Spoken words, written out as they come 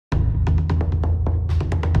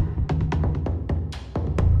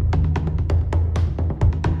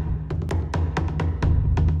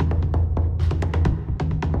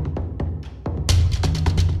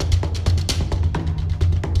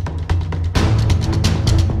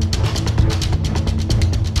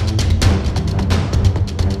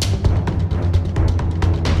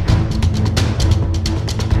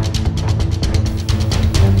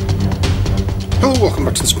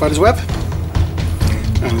Spider's Web,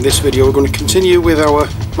 and in this video we're going to continue with our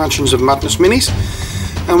Mansions of Madness minis,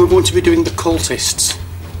 and we're going to be doing the Cultists.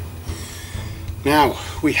 Now,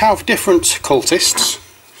 we have different Cultists.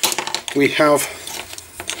 We have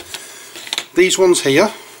these ones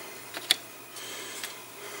here,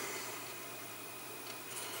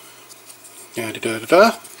 and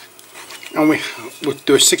we'll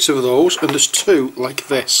do 6 of those, and there's 2 like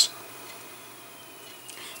this.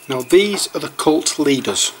 Now these are the cult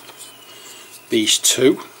leaders, these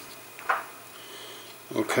 2.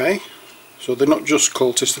 Okay, so they're not just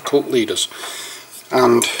cultists, they're cult leaders,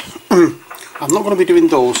 and I'm not going to be doing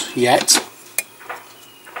those yet.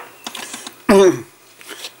 I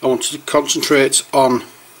want to concentrate on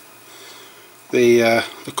the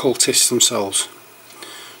cultists themselves.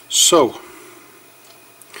 So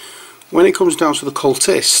when it comes down to the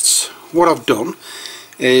cultists, what I've done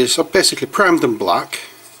is I've basically primed them black,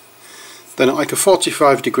 then at like a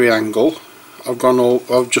 45-degree angle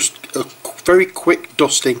I've just a very quick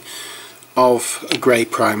dusting of a grey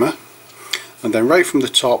primer, and then right from the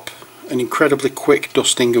top an incredibly quick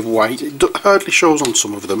dusting of white. It hardly shows on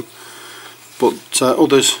some of them, but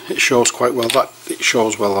others it shows quite well. That it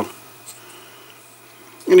shows well on,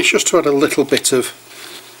 and it's just to add a little bit of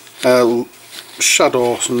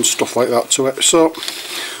shadows and stuff like that to it. So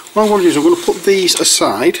what I'm going to do is I'm going to put these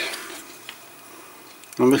aside,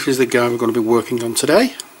 and this is the guy we're going to be working on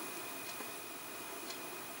today.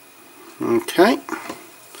 Okay,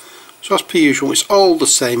 so as per usual it's all the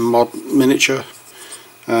same miniature,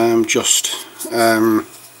 just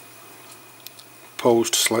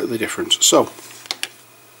posed slightly different. So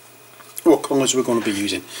what colours are we going to be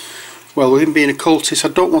using? Well, with him being a cultist, I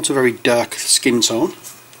don't want a very dark skin tone,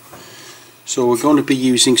 so we're going to be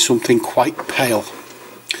using something quite pale.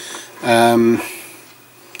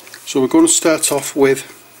 So we're going to start off with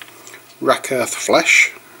Rack Earth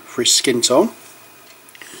Flesh for his skin tone.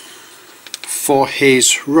 For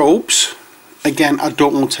his robes, again, I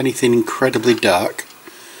don't want anything incredibly dark,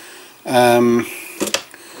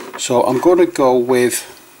 so I'm going to go with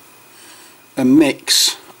a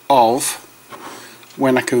mix of,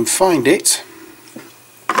 when I can find it,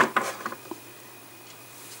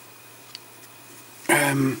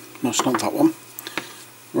 no, it's not that one.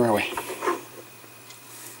 Where are we?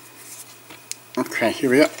 Okay,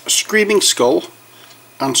 here we are. Screaming Skull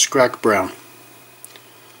and Scrag Brown,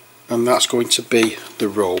 and that's going to be the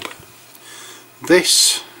robe.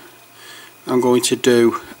 This I'm going to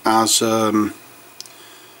do as a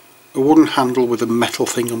wooden handle with a metal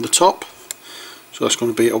thing on the top, so that's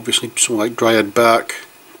going to be obviously something like dryad bark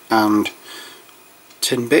and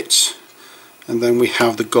tin bits, and then we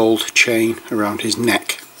have the gold chain around his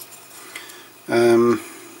neck.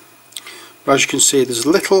 But as you can see, there's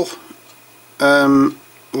little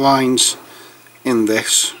lines in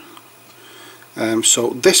this, so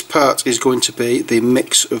this part is going to be the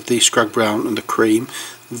mix of the Scrag Brown and the cream.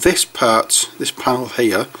 This part, this panel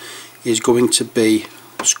here, is going to be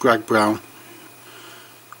Scrag Brown,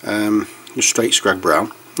 straight Scrag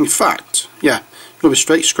Brown. In fact, yeah, it's going to be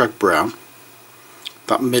straight Scrag Brown,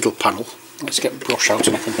 that middle panel. Let's get a brush out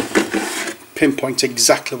and I can pinpoint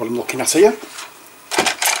exactly what I'm looking at here.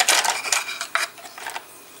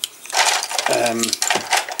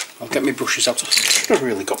 I'll get my brushes out. I should have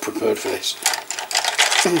really got prepared for this.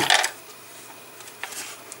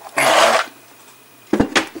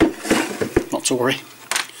 Not to worry.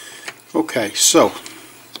 Okay, so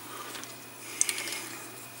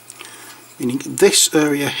meaning this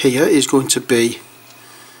area here is going to be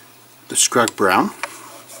the Scrag Brown.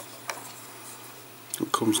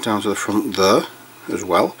 It comes down to the front there as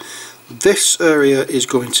well. This area is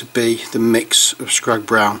going to be the mix of Scrag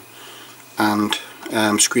Brown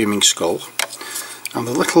and Screaming Skull, and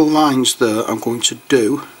the little lines there I'm going to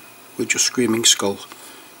do with just Screaming Skull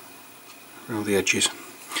around the edges.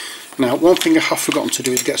 Now, one thing I have forgotten to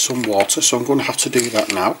do is get some water, so I'm going to have to do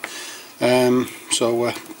that now,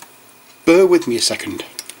 so bear with me a second.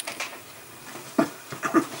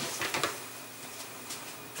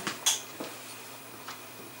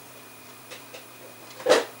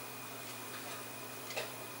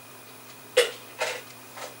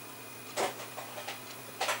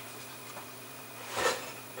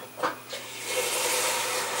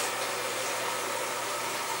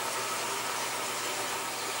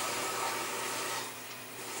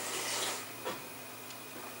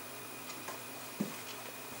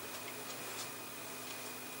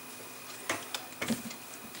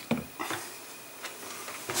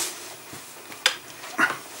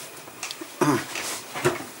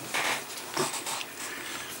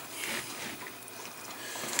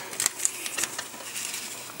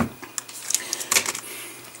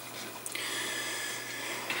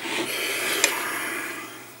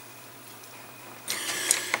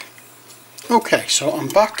 Okay, so I'm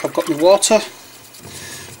back, I've got my water.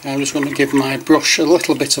 I'm just going to give my brush a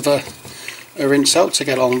little bit of a rinse out to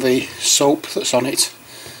get all the soap that's on it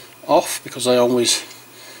off, because I always,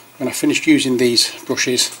 when I finished using these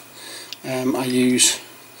brushes, I use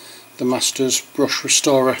the Masters Brush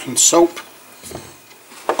Restorer and soap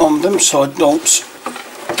on them so I don't,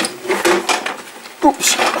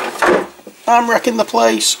 oops, I'm wrecking the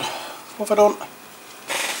place. What have I done?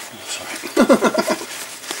 Oh, sorry.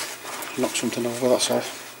 Knocked something over, that's all.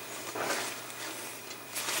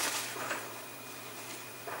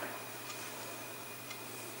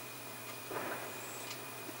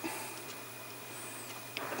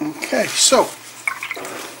 Okay, so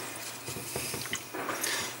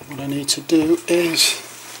what I need to do is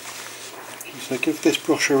I give this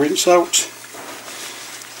brush a rinse out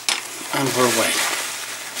and we're away.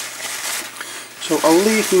 So I'll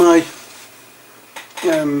leave my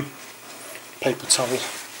paper towel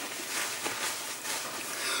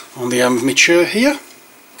on the end of my chair here,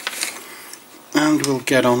 and we'll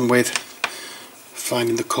get on with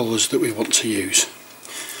finding the colours that we want to use.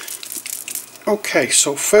 Okay,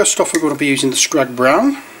 so first off we're going to be using the Scrag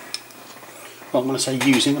Brown. Well, when I say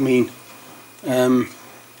using, I mean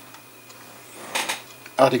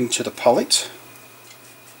adding to the palette.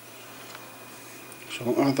 So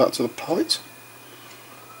I'll add that to the palette.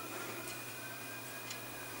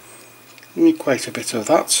 We need quite a bit of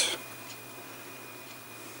that.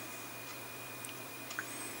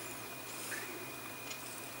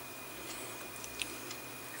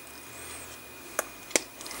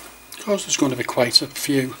 Because there's going to be quite a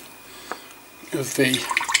few of the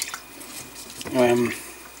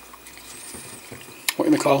what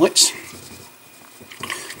do we call it?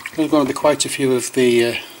 There's going to be quite a few of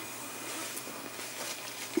the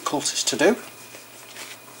Cultist to do,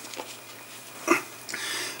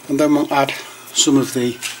 and then we'll add some of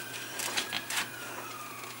the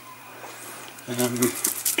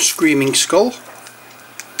Screaming Skull.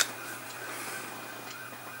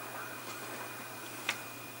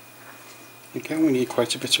 Again, we need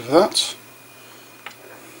quite a bit of that.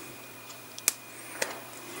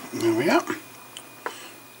 There we are.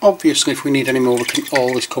 Obviously if we need any more we can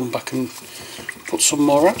always come back and put some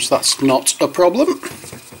more out, so that's not a problem.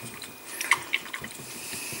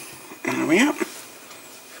 There we are.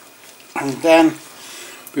 And then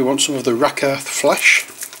we want some of the Rakarth flesh.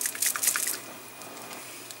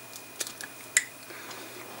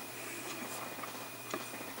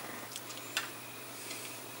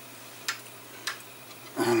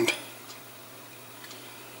 And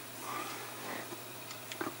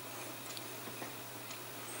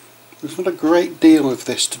there's not a great deal of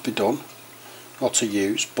this to be done or to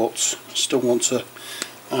use, but I still want to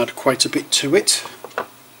add quite a bit to it.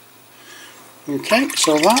 Okay,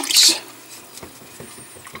 so that's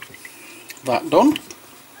that done.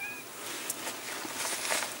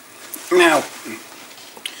 Now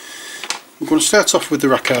I'm going to start off with the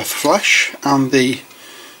Rakarth flesh, and the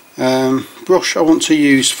brush I want to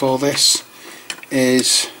use for this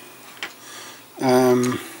is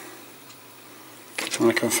when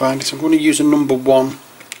I can find it, I'm going to use a number 1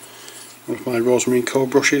 of my Rosemary & Co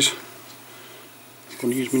brushes. I'm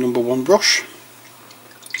going to use my number 1 brush.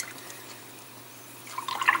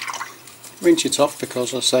 Rinse it off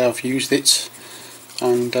because I say I've used it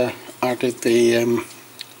and added the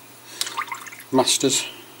Masters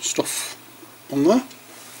stuff on there.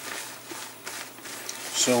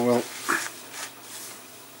 So we'll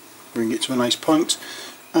bring it to a nice point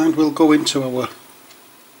and we'll go into our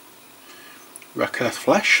Rakarth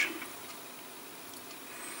flesh.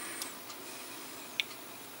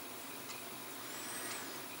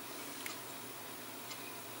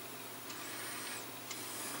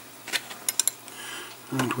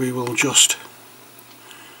 And we will just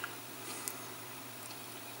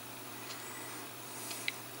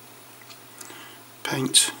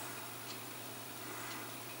paint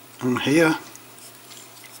on here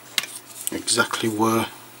exactly where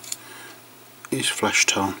is flesh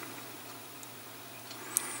tone.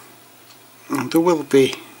 And there will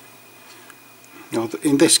be,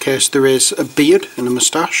 in this case there is a beard and a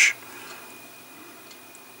moustache.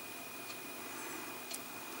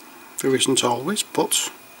 There isn't always,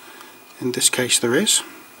 but in this case there is.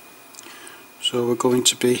 So we're going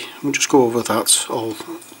to be, we'll just go over that all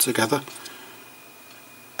together.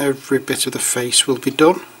 Every bit of the face will be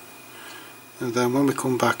done, and then when we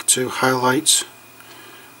come back to highlights,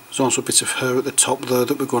 there's also a bit of hair at the top there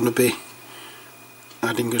that we're going to be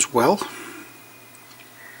adding as well.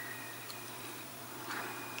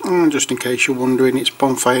 And just in case you're wondering, it's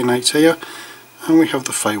bonfire night here and we have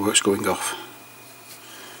the fireworks going off.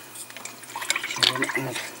 So I'm going to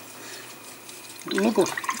add Another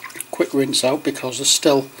quick rinse out because there's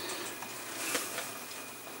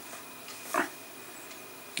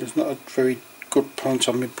not a very good point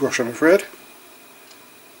on my brush, I'm afraid.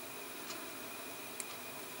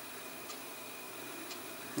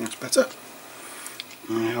 That's better.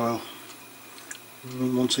 Now I'll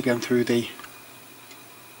once again through the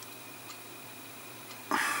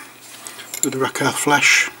Rakarth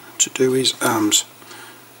flesh to do his arms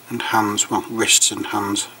and hands, well, wrists and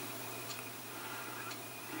hands.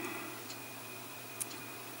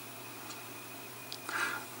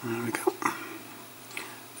 There we go.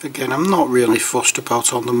 Again, I'm not really fussed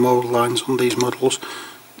about all the mould lines on these models,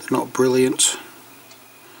 they're not brilliant.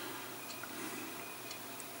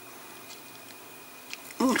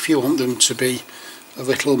 If you want them to be a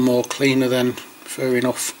little more cleaner, then fair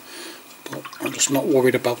enough, but I'm just not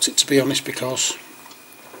worried about it, to be honest, because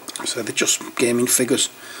so they're just gaming figures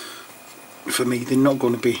for me. They're not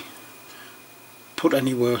going to be put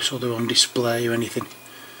anywhere so they're on display or anything.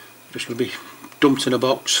 They're just going to be dumped in a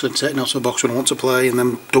box and taken out of the box when I want to play, and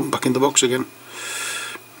then dumped back in the box again.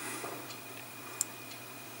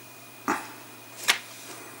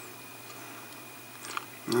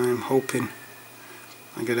 I'm hoping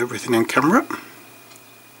I get everything on camera.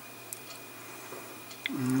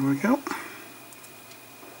 There we go.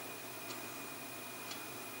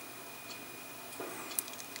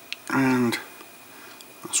 And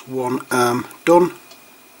that's one arm done,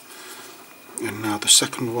 and now the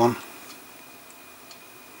second one.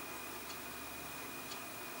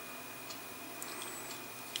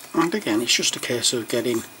 And again, it's just a case of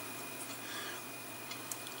getting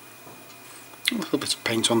a little bit of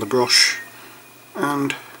paint on the brush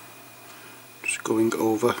and just going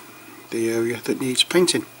over the area that needs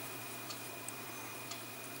painting.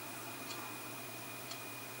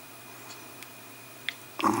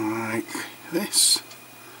 Like this.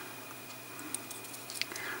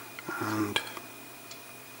 And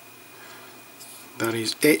that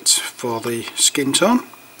is it for the skin tone.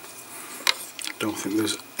 Don't think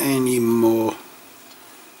there's any more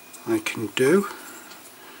I can do.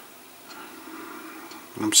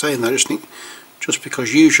 And I'm saying that just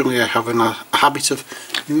because usually I have a habit of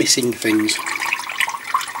missing things,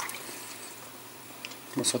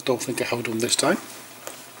 which I don't think I have done this time.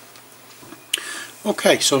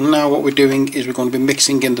 Okay, so now what we're doing is we're going to be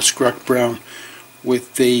mixing in the Scrag Brown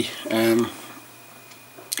with the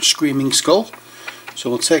Screaming Skull. So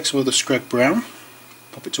we'll take some of the Scrag Brown,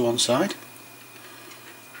 pop it to one side,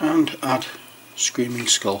 and add Screaming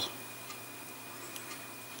Skull.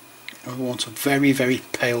 And we want a very, very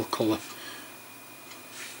pale colour.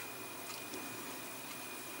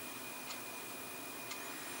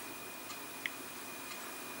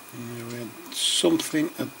 Something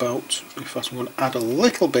about, in fact I'm going to add a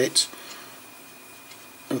little bit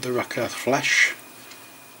of the Rakarth flesh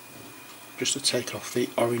just to take off the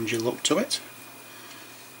orangey look to it,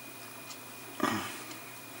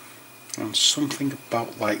 and something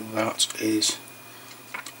about like that is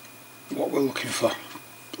what we're looking for.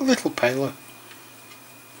 A little paler.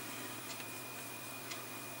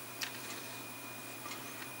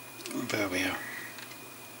 And there we are.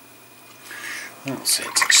 That's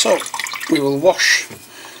it. So we will wash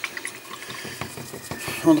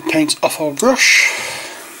all the paint off our brush,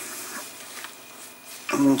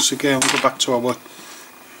 and once again we'll go back to our,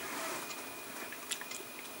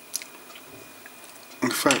 in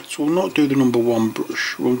fact we'll not do the number 1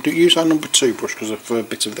 brush, we'll use our number 2 brush because I've a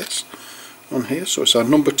bit of this on here. So it's our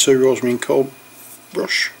number 2 rosemary and coal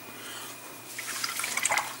brush,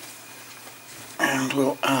 and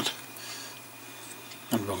we'll add,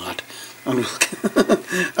 and we'll add, and we'll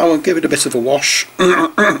I will give it a bit of a wash.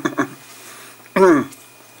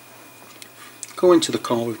 Go into the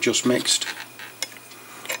colour we've just mixed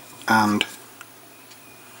and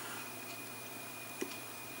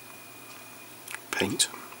paint.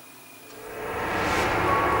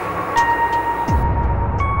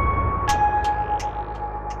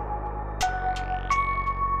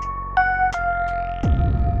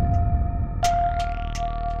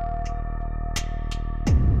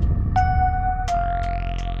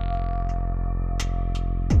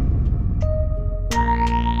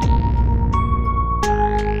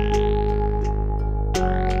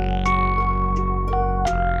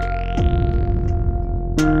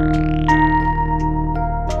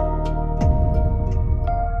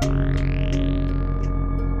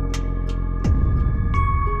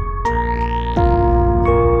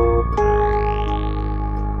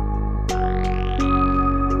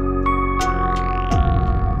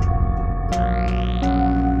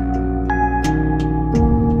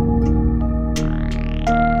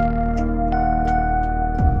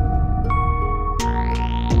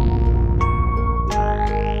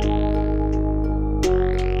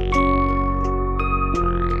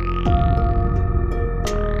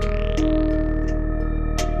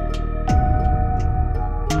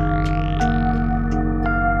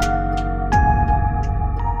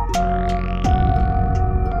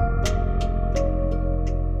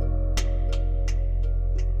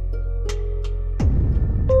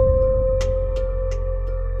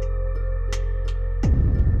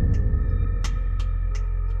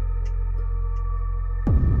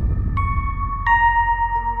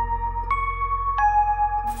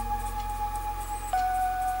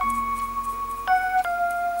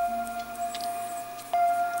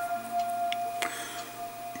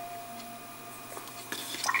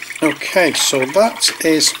 Okay, so that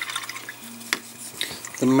is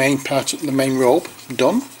the main part, the main robe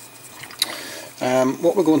done.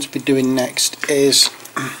 What we're going to be doing next is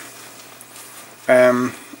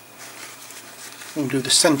we'll do the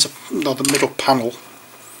centre, or the middle panel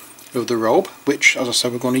of the robe, which, as I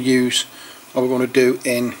said, we're going to use, or we're going to do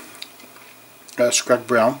in scrag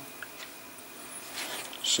brown.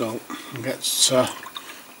 So let's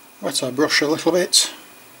wet our brush a little bit.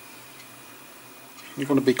 You're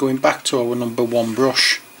going to be going back to our number 1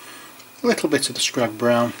 brush, a little bit of the scrag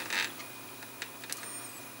brown,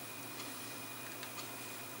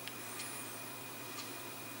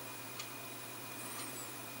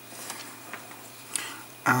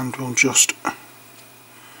 and we'll just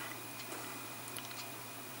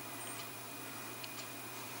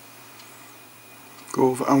go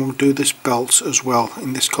over, and we'll do this belt as well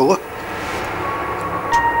in this colour.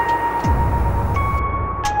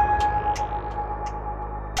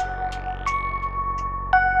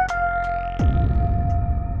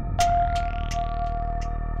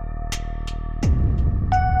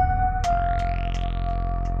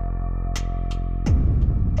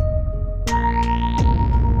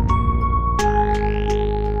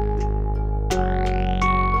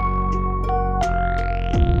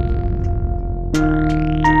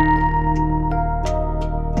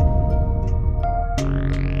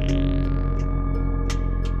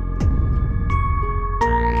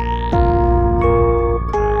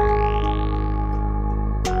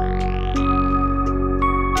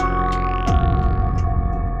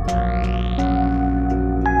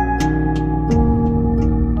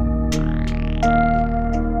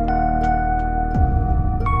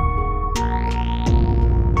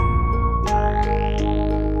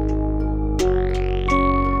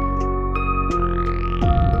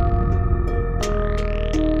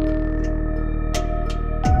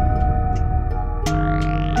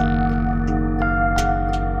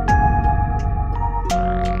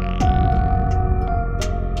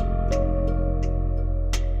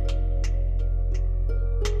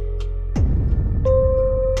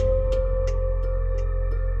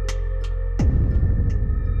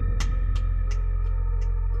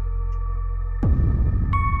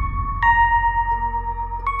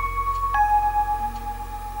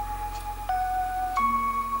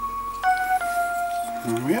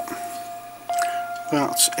 Yep,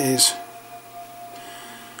 that is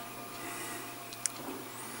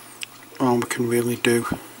all we can really do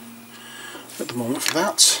at the moment for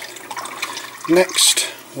that. Next,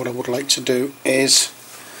 what I would like to do is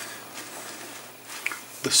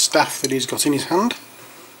the staff that he's got in his hand,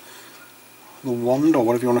 the wand or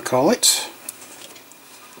whatever you want to call it.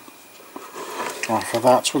 And for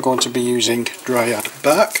that we're going to be using Dryad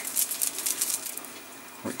bark,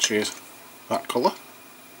 which is that colour.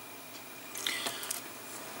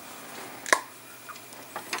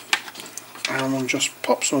 And we'll just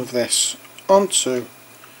pop some of this onto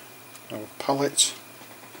our palette.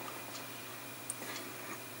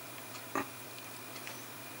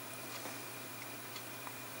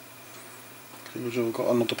 We've got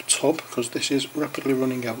another tub because this is rapidly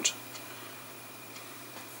running out.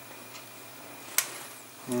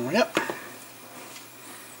 Yep.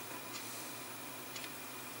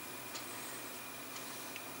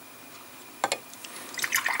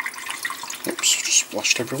 Oops, just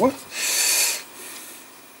splashed everywhere.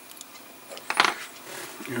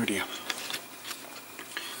 Oh dear.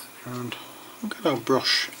 And we'll get our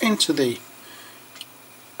brush into the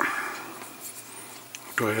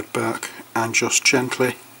Dryad bark and just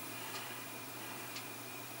gently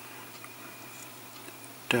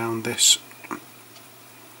down this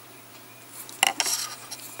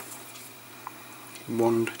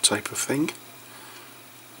wand type of thing.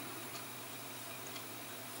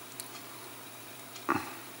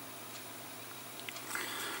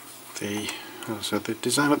 As I said, the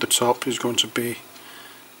design at the top is going to be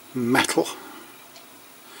metal.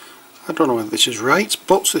 I don't know whether this is right,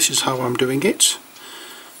 but this is how I'm doing it.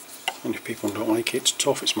 And if people don't like it,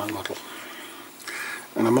 tough, it's my model.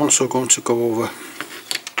 And I'm also going to go over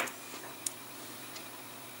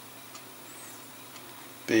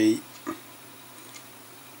the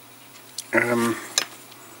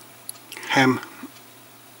hem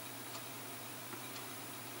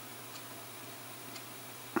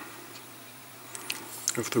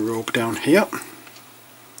of the robe down here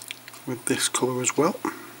with this colour as well.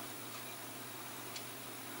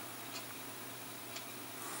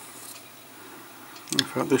 In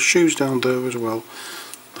fact, there's shoes down there as well,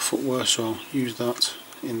 the footwear, so I'll use that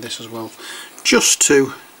in this as well, just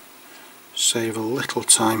to save a little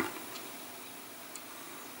time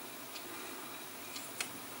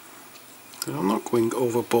I'm not going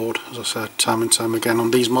overboard, as I said time and time again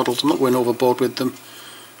on these models. I'm not going overboard with them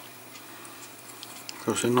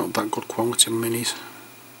because they're not that good quality minis,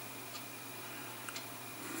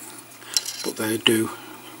 but they do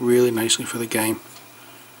really nicely for the game,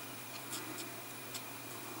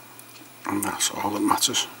 and that's all that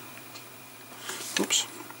matters. Oops,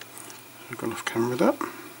 I've gone off camera there.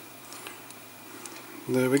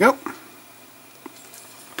 There we go.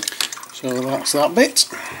 So that's that bit.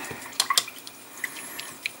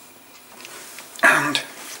 And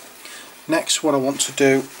next what I want to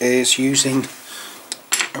do is using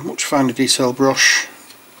a much finer detail brush.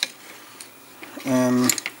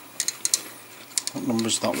 What number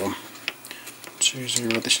is that one?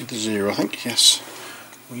 20, this is the 0 I think, yes.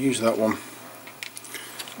 We'll use that one.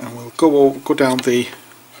 And we'll go down the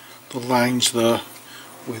lines there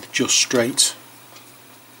with just straight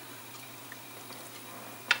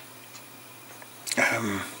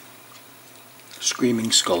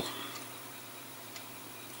Screaming Skull.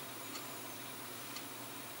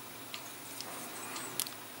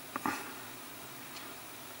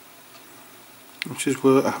 Which is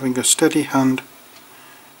where having a steady hand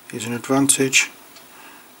is an advantage,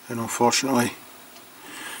 and unfortunately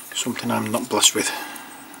something I'm not blessed with.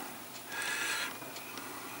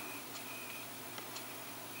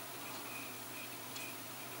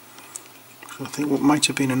 So I think what might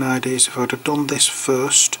have been an idea is if I'd have done this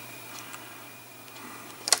first,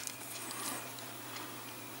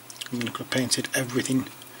 and then I could have painted everything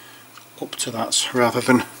up to that rather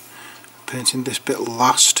than painting this bit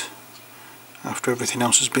last after everything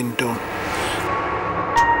else has been done.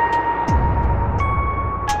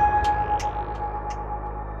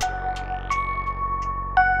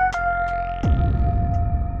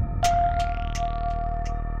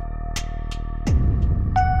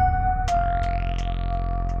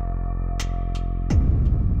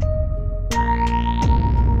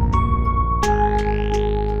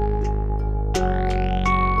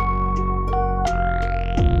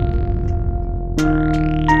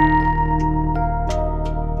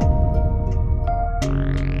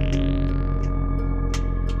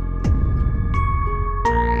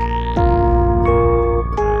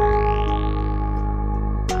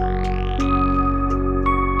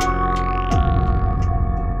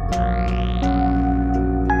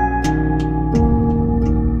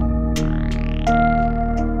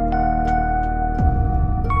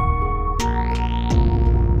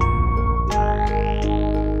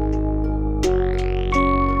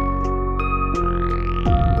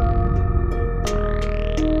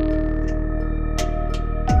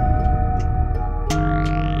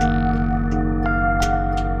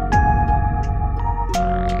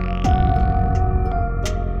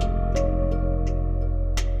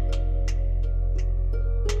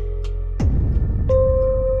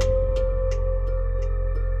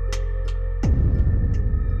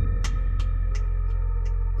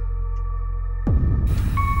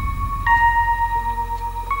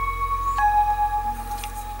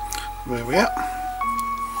 There we are.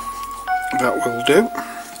 That will do.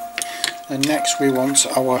 And next we want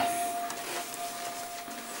our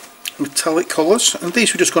metallic colours, and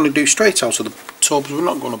these we're just going to do straight out of the tubs. We're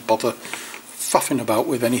not going to bother faffing about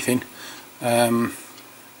with anything.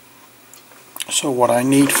 So what I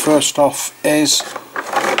need first off is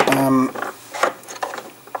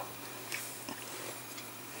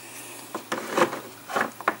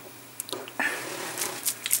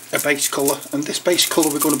a base colour, and this base colour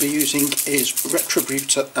we're going to be using is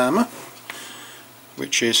Retributor Armour,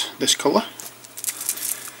 which is this colour.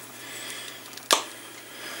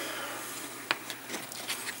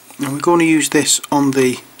 Now we're going to use this on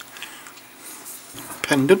the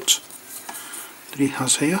pendant that he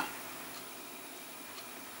has here.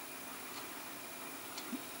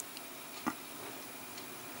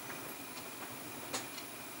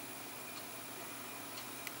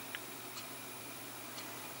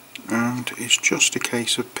 And it's just a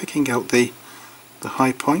case of picking out the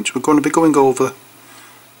high points. We're going to be going over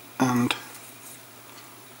and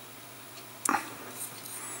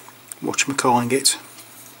whatchamacalling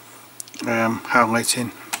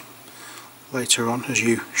highlighting later on, as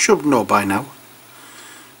you should know by now.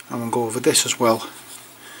 And we'll go over this as well,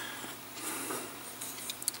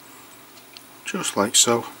 just like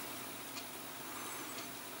so.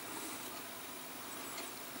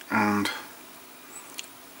 And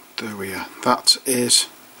there we are. That is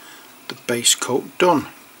the base coat done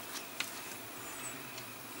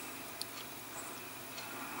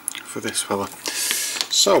for this fella.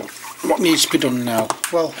 So what needs to be done now?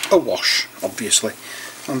 Well, a wash, obviously,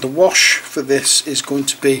 and the wash for this is going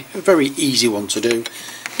to be a very easy one to do.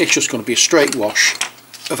 It's just going to be a straight wash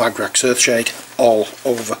of Agrax Earthshade all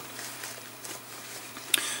over.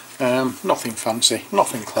 Nothing fancy,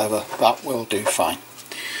 nothing clever, that will do fine.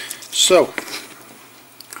 So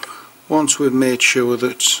once we've made sure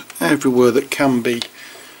that everywhere that can be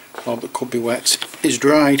or that could be wet is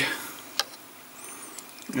dried,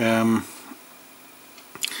 in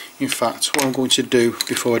fact what I'm going to do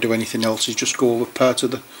before I do anything else is just go over part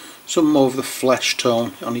of some more of the flesh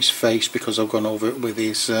tone on his face, because I've gone over it with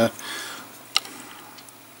his the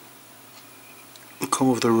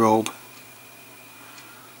colour of the robe.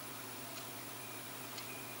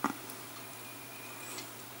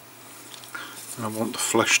 And I want the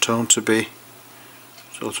flesh tone to be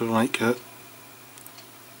sort of like the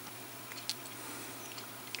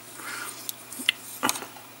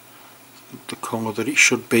colour that it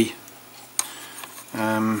should be.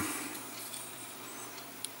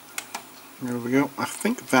 There we go. I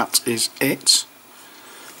think that is it,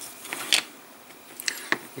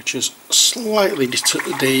 which has slightly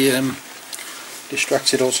distracted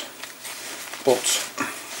us, but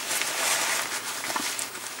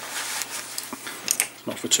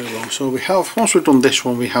not for too long. So we have, once we've done this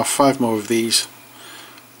one, we have 5 more of these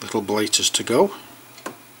little blaters to go.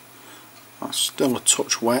 That's still a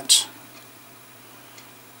touch wet.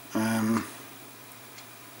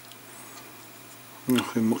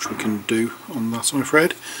 Nothing much we can do on that, I'm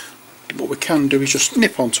afraid. What we can do is just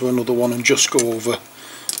nip onto another one and just go over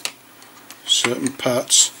certain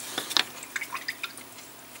parts,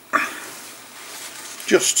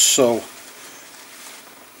 just so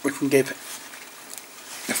we can give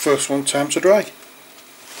the first one time to dry.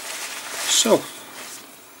 So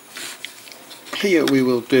here we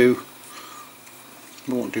won't do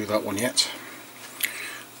that one yet.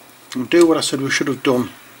 We'll do what I said we should have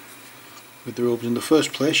done with the robes in the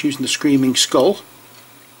first place, using the Screaming Skull.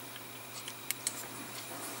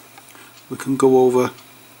 We can go over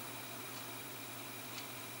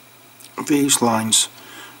these lines.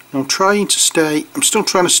 Now I'm still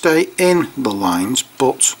trying to stay in the lines,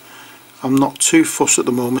 but I'm not too fussed at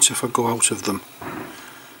the moment if I go out of them.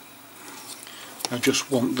 I just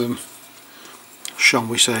want them, shall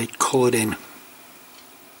we say, coloured in.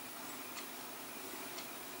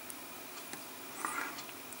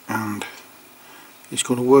 And it's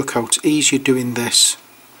going to work out easier doing this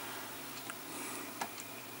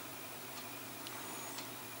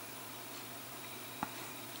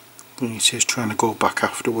than it is trying to go back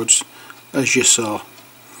afterwards, as you saw.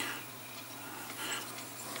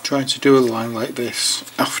 Trying to do a line like this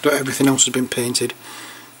after everything else has been painted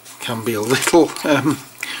can be a little,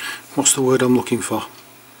 what's the word I'm looking for?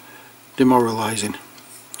 Demoralising.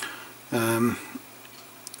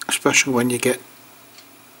 Especially when you get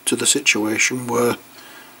to the situation where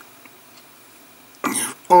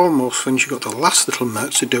you've almost finished, you've got the last little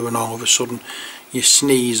merc to do, and all of a sudden you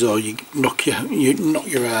sneeze or you knock your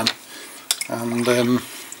arm, and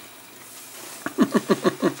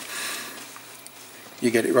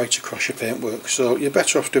you get it right across your paintwork. So you're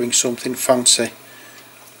better off doing something fancy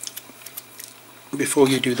before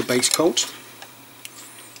you do the base coat.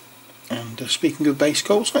 And speaking of base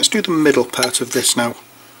coats, let's do the middle part of this now.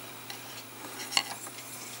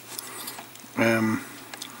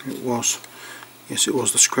 It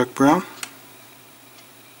was the Scrag Brown.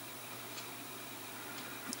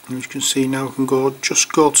 And as you can see now, I can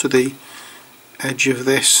just go to the edge of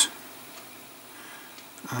this,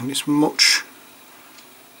 and it's much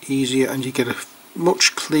easier, and you get a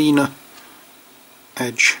much cleaner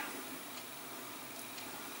edge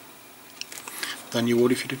than you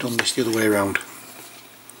would if you'd have done this the other way around.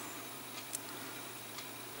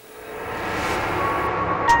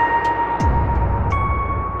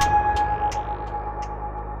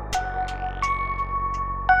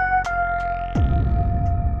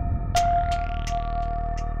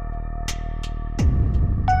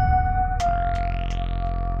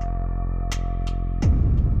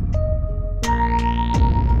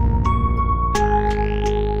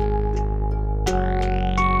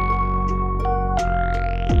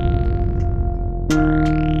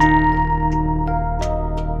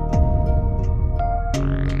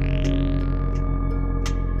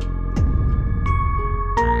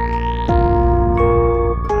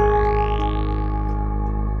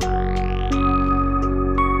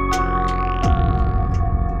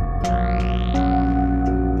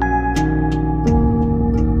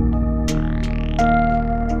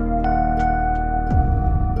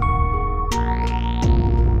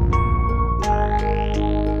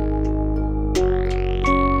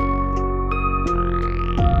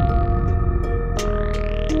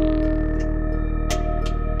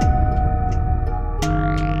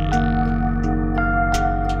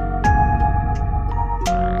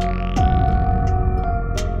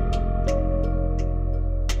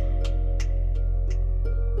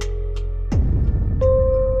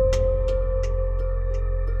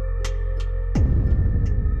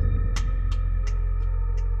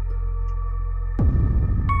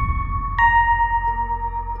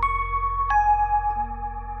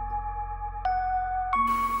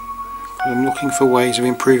 looking for ways of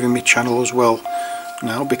improving my channel as well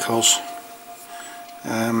now, because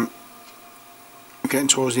I'm getting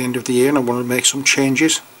towards the end of the year and I want to make some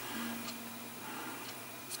changes.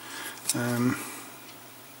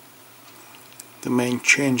 The main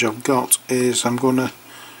change I've got is what I'm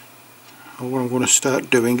going to start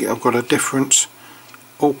doing, I've got a different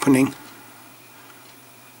opening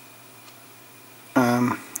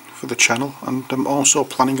for the channel, and I'm also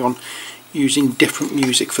planning on using different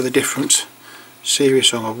music for the different series.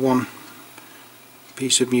 So I have one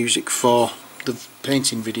piece of music for the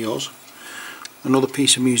painting videos, another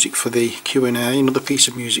piece of music for the Q&A, another piece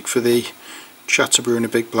of music for the Chatterbrew and a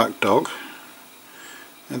Big Black Dog,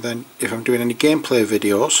 and then if I'm doing any gameplay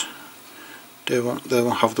videos they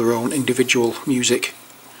will have their own individual music,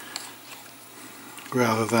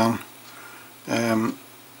 rather than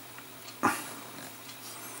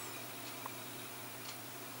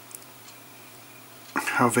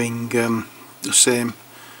having the same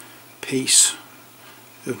piece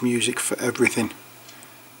of music for everything.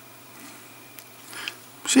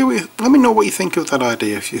 Let me know what you think of that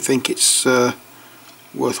idea, if you think it's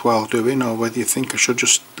worthwhile doing, or whether you think I should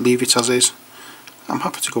just leave it as is. I'm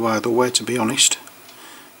happy to go either way, to be honest.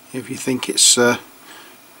 If you think it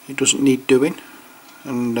doesn't need doing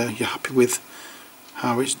and you're happy with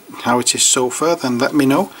how it is so far, then let me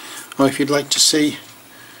know. Or if you'd like to see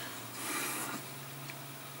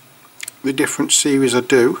the different series I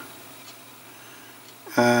do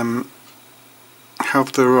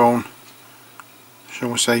have their own,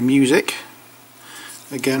 shall we say, music,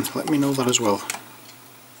 again let me know that as well.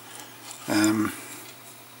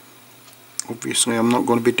 Obviously I'm not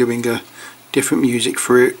going to be doing a different music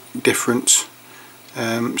for different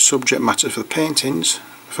subject matter for the paintings,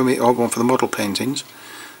 for me, or going for the model paintings,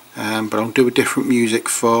 but I'll do a different music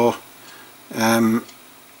for my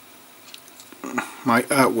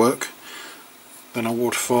artwork than I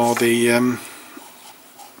would for the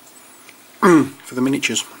for the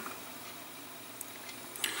miniatures.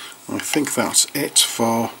 I think that's it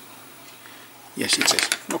for, yes it is.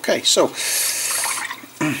 Okay, so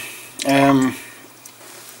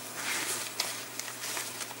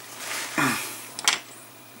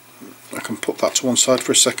I can put that to one side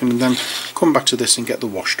for a second and then come back to this and get the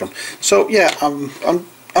wash done. So yeah,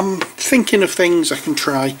 I'm thinking of things I can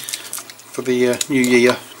try for the new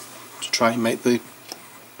year to try and make the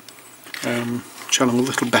channel a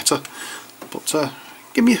little better. But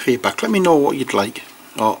give me a feedback, let me know what you'd like,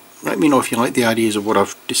 or let me know if you like the ideas of what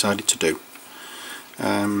I've decided to do.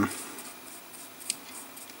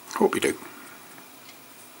 Hope you do.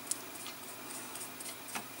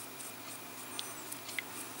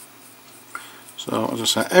 So as I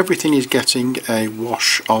say, everything is getting a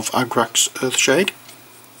wash of Agrax Earthshade.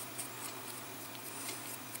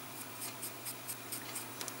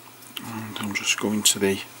 And I'm just going to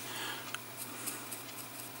the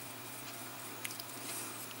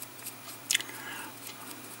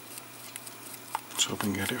so I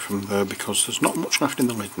can get it from there, because there's not much left in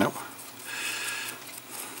the lid now.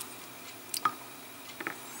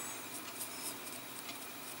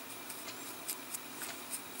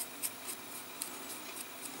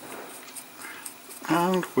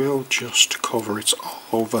 And we'll just cover it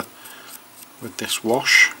all over with this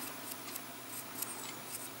wash,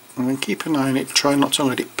 and then keep an eye on it, try not to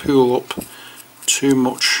let it pool up too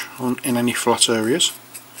much in any flat areas.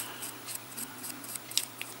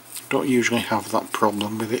 Don't usually have that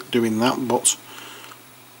problem with it doing that, but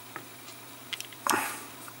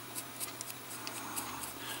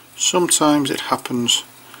sometimes it happens,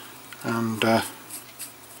 and it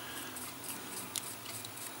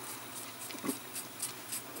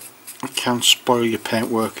can spoil your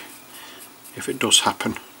paintwork if it does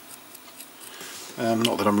happen.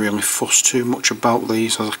 Not that I'm really fussed too much about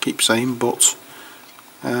these, as I keep saying, but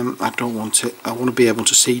I don't want it. I want to be able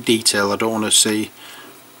to see detail. I don't want to see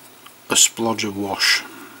a splodge of wash.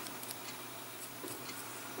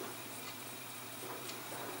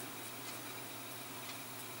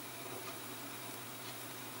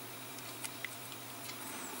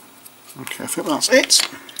 Okay, I think that's it.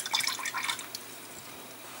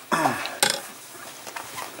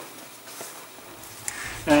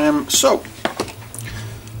 So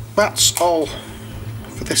that's all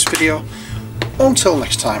for this video. Until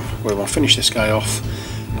next time, we will finish this guy off.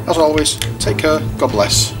 As always, take care, God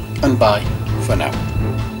bless, and bye for now.